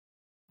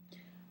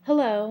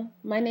Hello,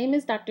 my name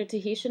is Dr.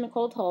 Tahisha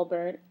Nicole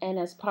Tolbert, and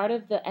as part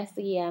of the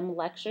SEM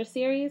lecture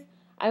series,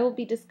 I will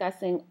be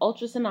discussing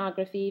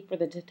ultrasonography for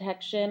the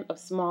detection of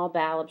small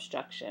bowel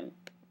obstruction.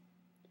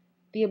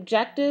 The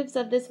objectives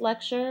of this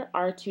lecture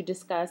are to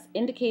discuss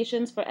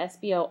indications for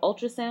SBO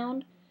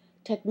ultrasound,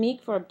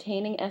 technique for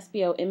obtaining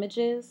SBO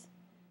images,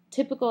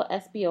 typical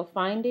SBO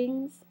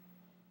findings,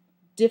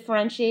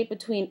 differentiate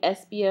between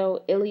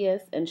SBO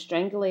ileus and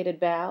strangulated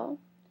bowel,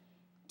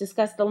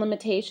 discuss the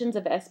limitations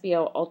of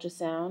SBO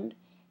ultrasound,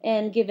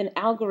 and give an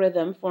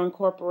algorithm for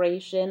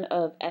incorporation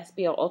of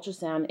SBO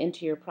ultrasound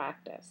into your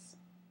practice.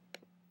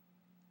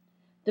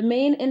 The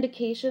main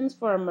indications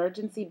for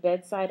emergency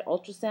bedside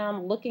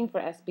ultrasound looking for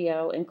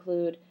SBO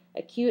include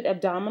acute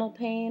abdominal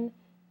pain,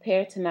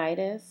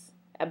 peritonitis,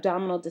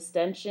 abdominal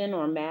distension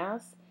or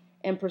mass,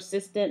 and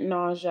persistent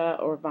nausea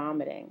or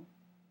vomiting.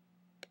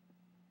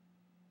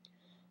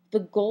 The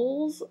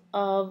goals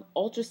of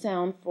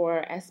ultrasound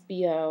for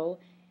SBO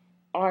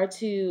are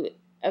to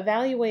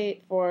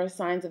evaluate for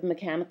signs of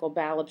mechanical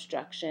bowel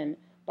obstruction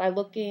by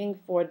looking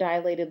for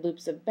dilated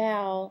loops of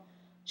bowel,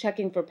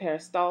 checking for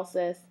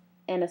peristalsis,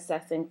 and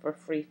assessing for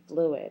free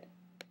fluid.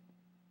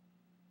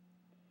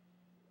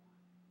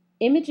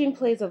 Imaging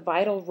plays a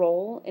vital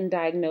role in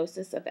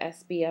diagnosis of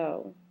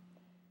SBO.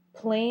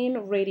 Plain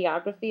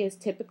radiography is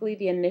typically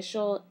the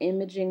initial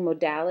imaging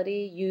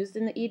modality used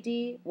in the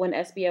ED when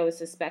SBO is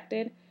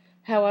suspected.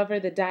 However,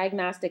 the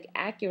diagnostic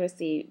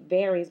accuracy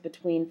varies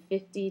between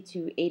 50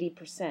 to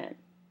 80%.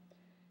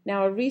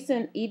 Now, a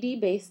recent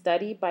ED-based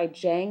study by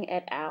Zhang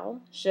et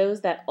al.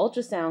 Shows that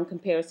ultrasound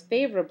compares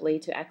favorably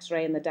to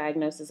X-ray in the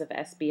diagnosis of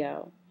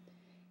SBO.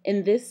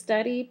 In this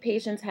study,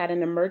 patients had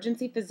an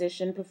emergency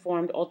physician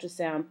perform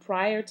ultrasound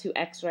prior to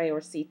X-ray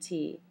or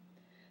CT.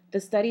 The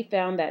study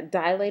found that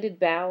dilated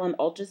bowel on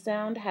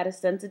ultrasound had a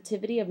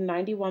sensitivity of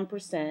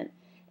 91%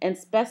 and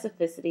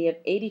specificity of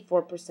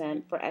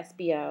 84% for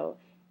SBO,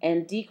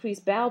 and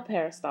decreased bowel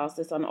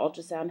peristalsis on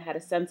ultrasound had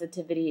a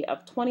sensitivity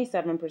of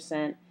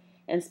 27%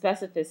 and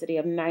specificity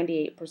of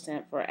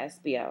 98% for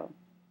SBO.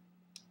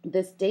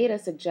 This data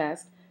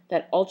suggests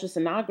that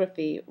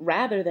ultrasonography,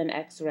 rather than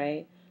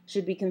X-ray,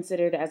 should be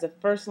considered as a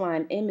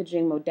first-line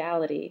imaging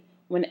modality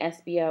when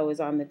SBO is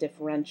on the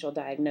differential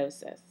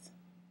diagnosis.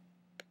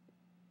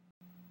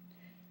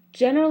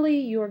 Generally,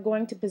 you are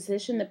going to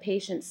position the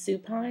patient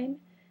supine.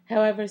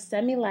 However,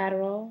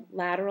 semilateral,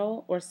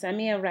 lateral, or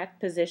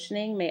semi-erect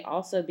positioning may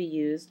also be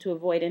used to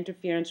avoid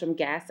interference from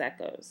gas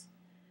echoes.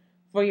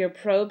 For your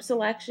probe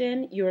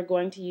selection, you are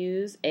going to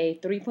use a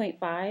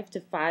 3.5 to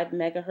 5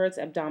 megahertz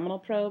abdominal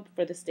probe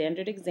for the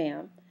standard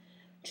exam,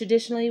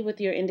 traditionally with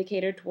your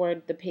indicator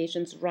toward the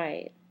patient's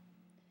right.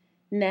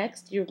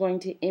 Next, you're going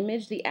to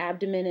image the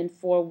abdomen in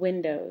 4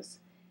 windows: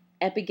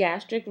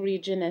 epigastric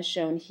region as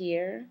shown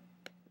here,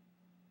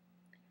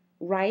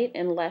 right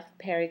and left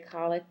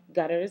pericolic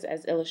gutters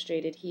as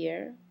illustrated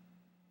here,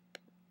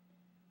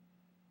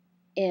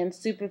 and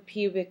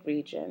suprapubic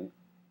region.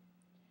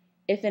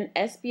 If an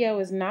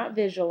SBO is not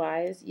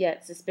visualized,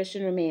 yet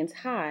suspicion remains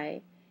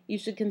high, you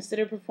should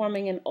consider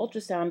performing an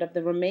ultrasound of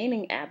the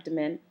remaining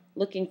abdomen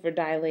looking for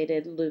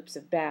dilated loops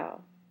of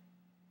bowel.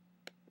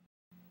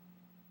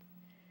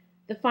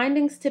 The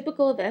findings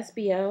typical of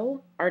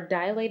SBO are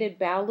dilated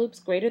bowel loops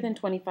greater than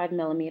 25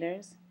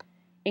 millimeters,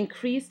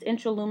 increased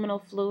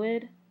intraluminal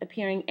fluid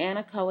appearing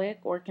anechoic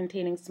or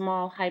containing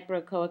small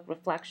hyperechoic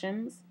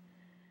reflections,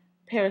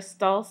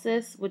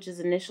 peristalsis, which is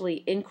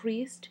initially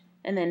increased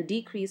and then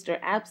decreased or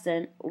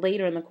absent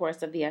later in the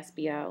course of the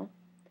SBO,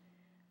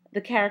 the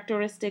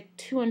characteristic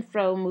to and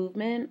fro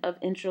movement of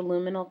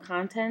intraluminal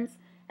contents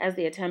as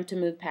they attempt to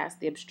move past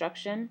the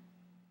obstruction,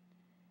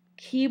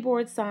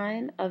 keyboard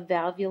sign of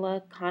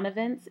valvula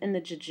connivence in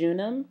the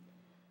jejunum.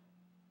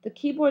 The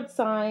keyboard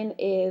sign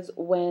is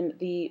when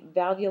the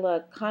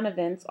valvula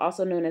connivence,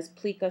 also known as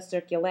plica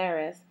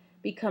circularis,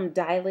 become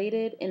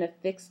dilated in a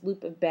fixed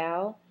loop of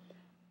bowel,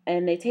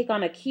 and they take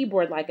on a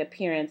keyboard-like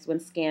appearance when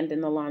scanned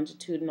in the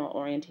longitudinal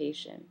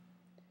orientation.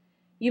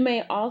 You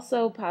may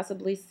also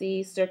possibly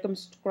see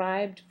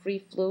circumscribed free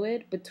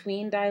fluid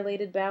between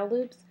dilated bowel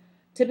loops,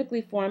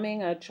 typically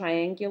forming a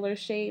triangular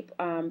shape.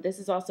 This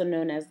is also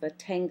known as the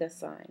Tenga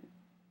sign.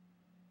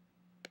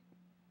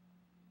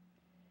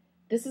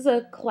 This is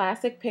a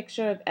classic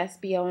picture of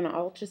SBO in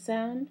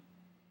ultrasound.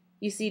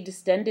 You see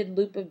distended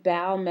loop of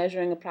bowel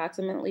measuring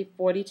approximately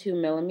 42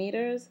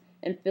 millimeters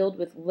and filled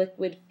with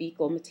liquid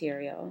fecal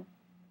material.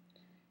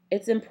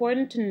 It's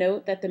important to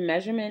note that the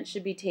measurement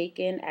should be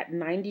taken at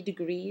 90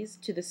 degrees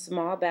to the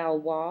small bowel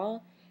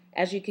wall,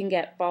 as you can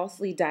get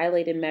falsely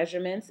dilated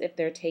measurements if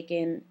they're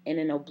taken in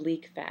an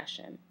oblique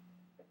fashion.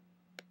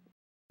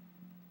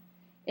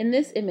 In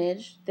this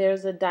image,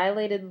 there's a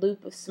dilated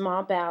loop of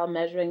small bowel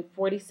measuring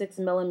 46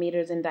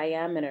 millimeters in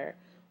diameter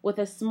with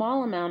a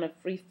small amount of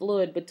free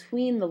fluid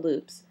between the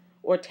loops,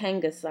 or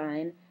Tenga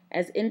sign,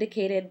 as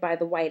indicated by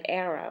the white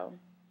arrow.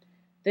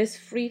 This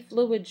free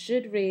fluid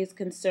should raise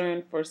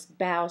concern for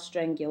bowel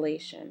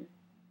strangulation.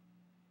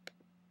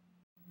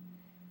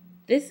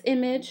 This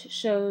image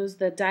shows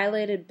the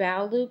dilated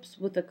bowel loops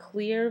with a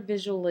clear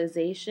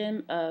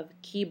visualization of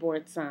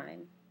keyboard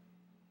sign.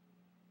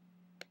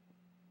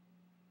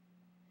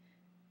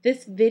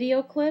 This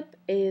video clip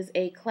is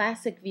a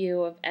classic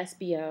view of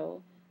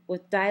SBO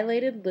with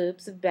dilated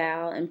loops of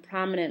bowel and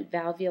prominent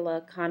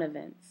valvula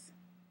connivence.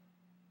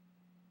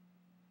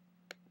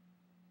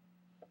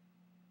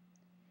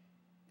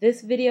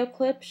 This video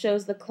clip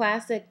shows the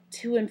classic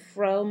to and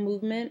fro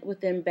movement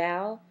within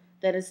bowel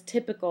that is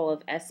typical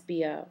of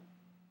SBO.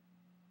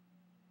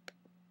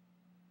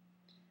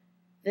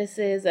 This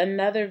is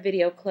another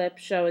video clip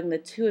showing the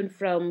to and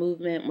fro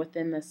movement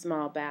within the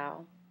small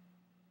bowel.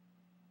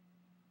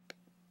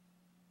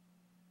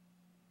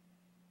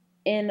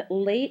 In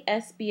late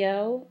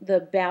SBO, the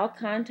bowel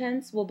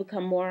contents will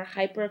become more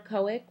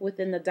hyperechoic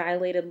within the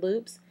dilated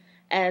loops,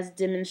 as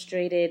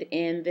demonstrated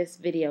in this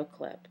video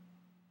clip.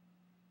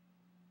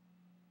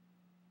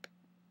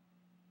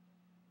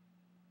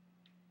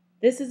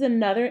 This is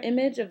another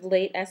image of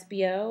late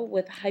SBO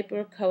with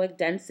hyperechoic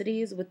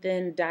densities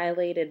within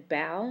dilated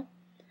bowel.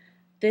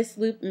 This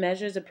loop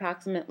measures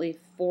approximately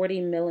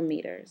 40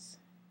 millimeters.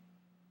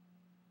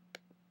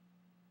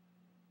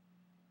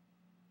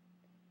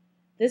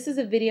 This is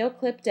a video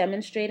clip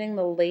demonstrating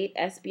the late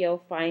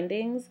SBO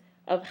findings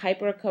of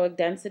hyperechoic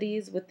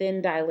densities within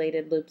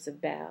dilated loops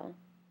of bowel.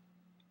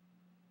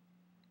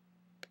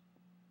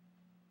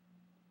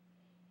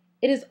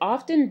 It is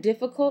often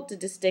difficult to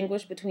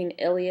distinguish between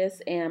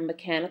ileus and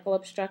mechanical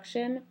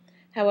obstruction.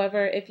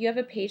 However, if you have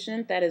a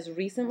patient that is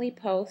recently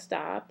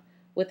post-op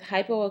with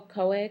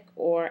hypoechoic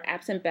or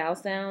absent bowel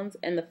sounds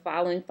and the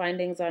following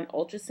findings on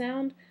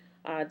ultrasound: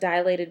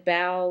 dilated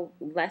bowel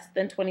less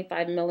than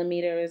 25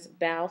 millimeters,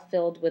 bowel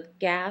filled with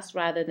gas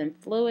rather than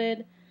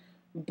fluid,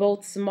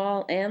 both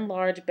small and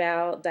large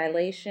bowel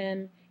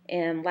dilation,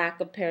 and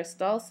lack of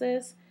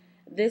peristalsis,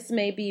 this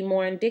may be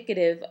more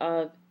indicative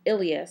of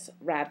ileus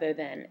rather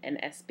than an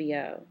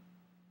SBO.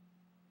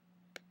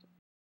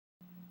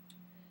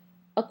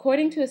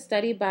 According to a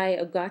study by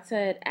Ogata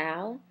et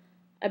al.,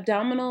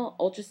 abdominal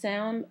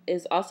ultrasound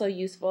is also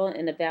useful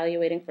in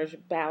evaluating for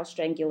bowel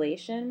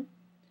strangulation.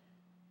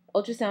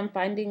 Ultrasound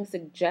findings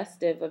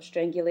suggestive of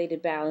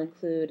strangulated bowel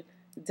include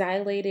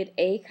dilated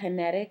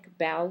akinetic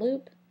bowel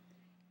loop,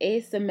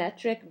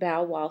 asymmetric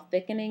bowel wall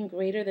thickening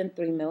greater than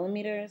 3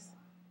 millimeters,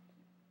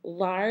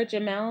 large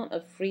amount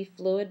of free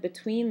fluid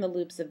between the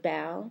loops of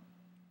bowel,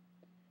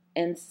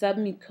 and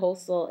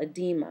submucosal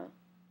edema.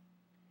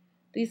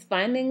 These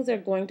findings are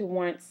going to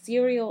warrant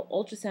serial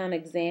ultrasound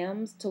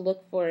exams to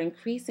look for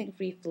increasing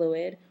free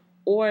fluid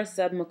or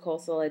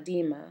submucosal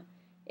edema,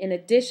 in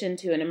addition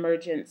to an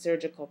emergent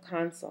surgical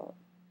consult.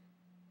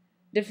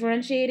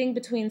 Differentiating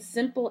between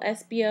simple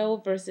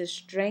SBO versus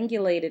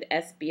strangulated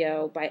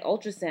SBO by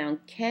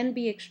ultrasound can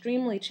be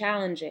extremely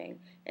challenging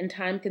and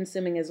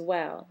time-consuming as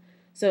well,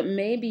 so it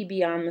may be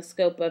beyond the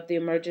scope of the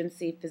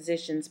emergency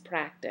physician's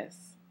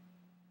practice.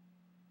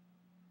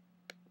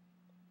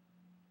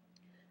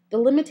 The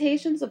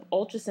limitations of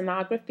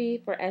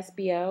ultrasonography for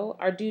SBO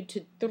are due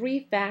to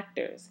 3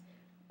 factors: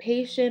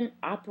 patient,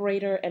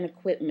 operator, and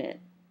equipment.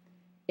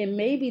 It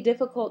may be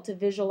difficult to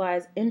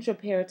visualize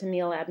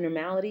intraperitoneal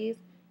abnormalities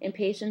in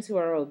patients who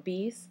are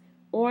obese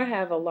or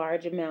have a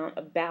large amount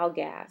of bowel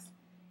gas.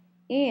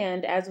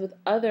 And as with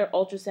other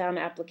ultrasound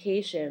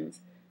applications,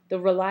 the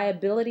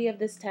reliability of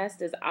this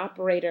test is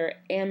operator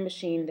and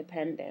machine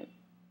dependent.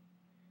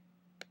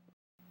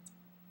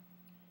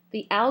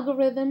 The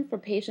algorithm for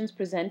patients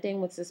presenting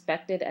with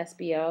suspected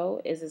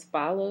SBO is as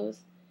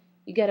follows.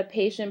 You get a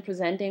patient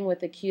presenting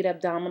with acute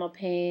abdominal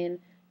pain,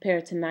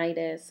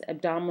 peritonitis,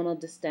 abdominal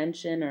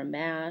distension or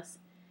mass,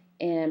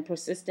 and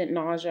persistent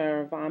nausea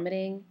or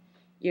vomiting.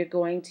 You're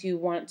going to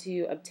want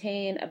to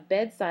obtain a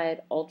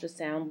bedside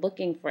ultrasound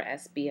looking for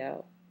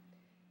SBO.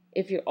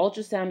 If your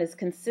ultrasound is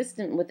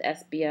consistent with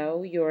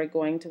SBO, you're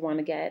going to want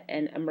to get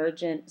an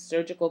emergent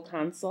surgical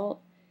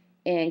consult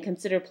and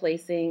consider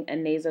placing a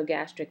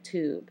nasogastric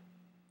tube.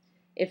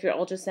 If your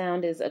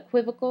ultrasound is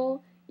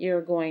equivocal,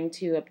 you're going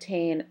to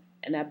obtain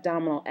an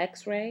abdominal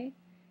x-ray.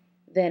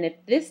 Then if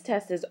this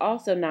test is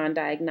also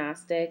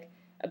non-diagnostic,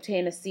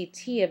 obtain a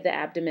CT of the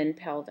abdomen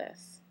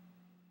pelvis.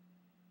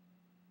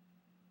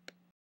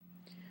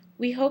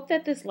 We hope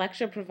that this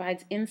lecture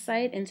provides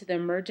insight into the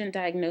emergent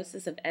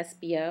diagnosis of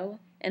SBO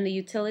and the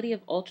utility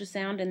of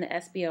ultrasound in the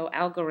SBO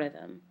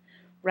algorithm.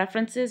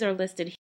 References are listed here.